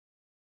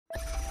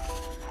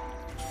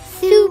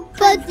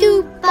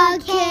SuperDuper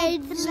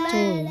KidsLearning.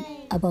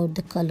 Story about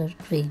the color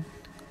green.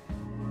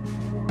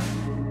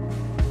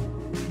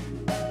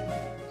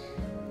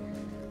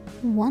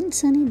 One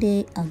sunny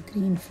day, a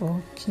green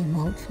frog came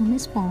out from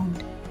his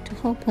pond to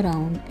hop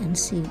around and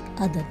see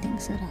other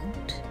things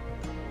around.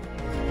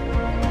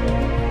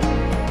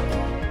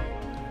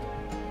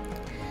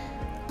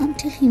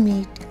 Until he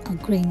met a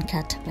green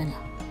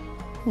caterpillar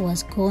who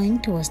was going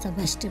towards the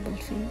vegetable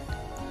field.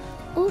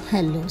 "Oh,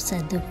 hello,"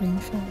 said the green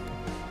frog.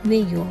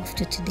 "Where are you off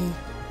to today?"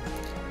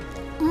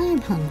 "I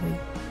am hungry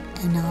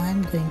and now I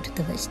am going to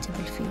the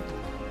vegetable field."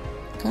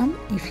 "Come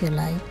if you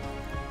like,"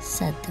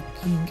 said the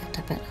green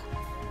caterpillar.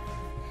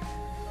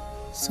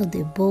 So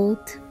they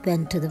both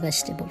went to the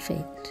vegetable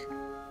field.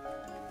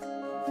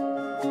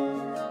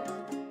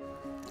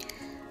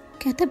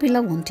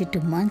 Caterpillar wanted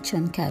to munch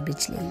on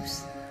cabbage leaves,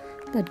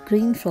 but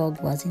green frog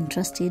was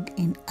interested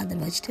in other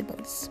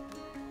vegetables.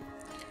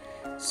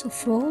 So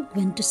frog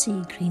went to see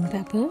green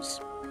peppers,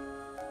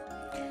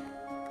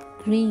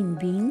 green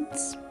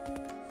beans,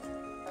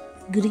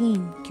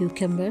 green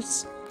cucumbers,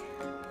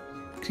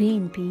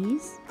 green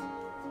peas,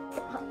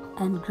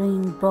 and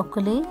green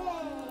broccoli.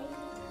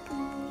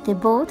 They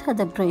both had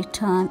a great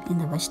time in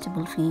the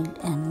vegetable field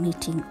and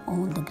meeting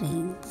all the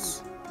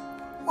greens.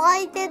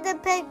 Why did the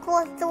pig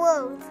cross the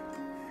road?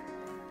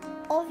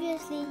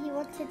 Obviously, he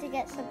wanted to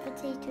get some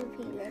potato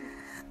peeling.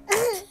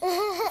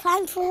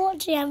 Thanks for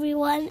watching,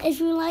 everyone.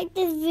 If you like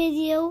this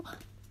video,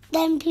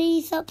 then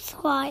please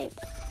subscribe.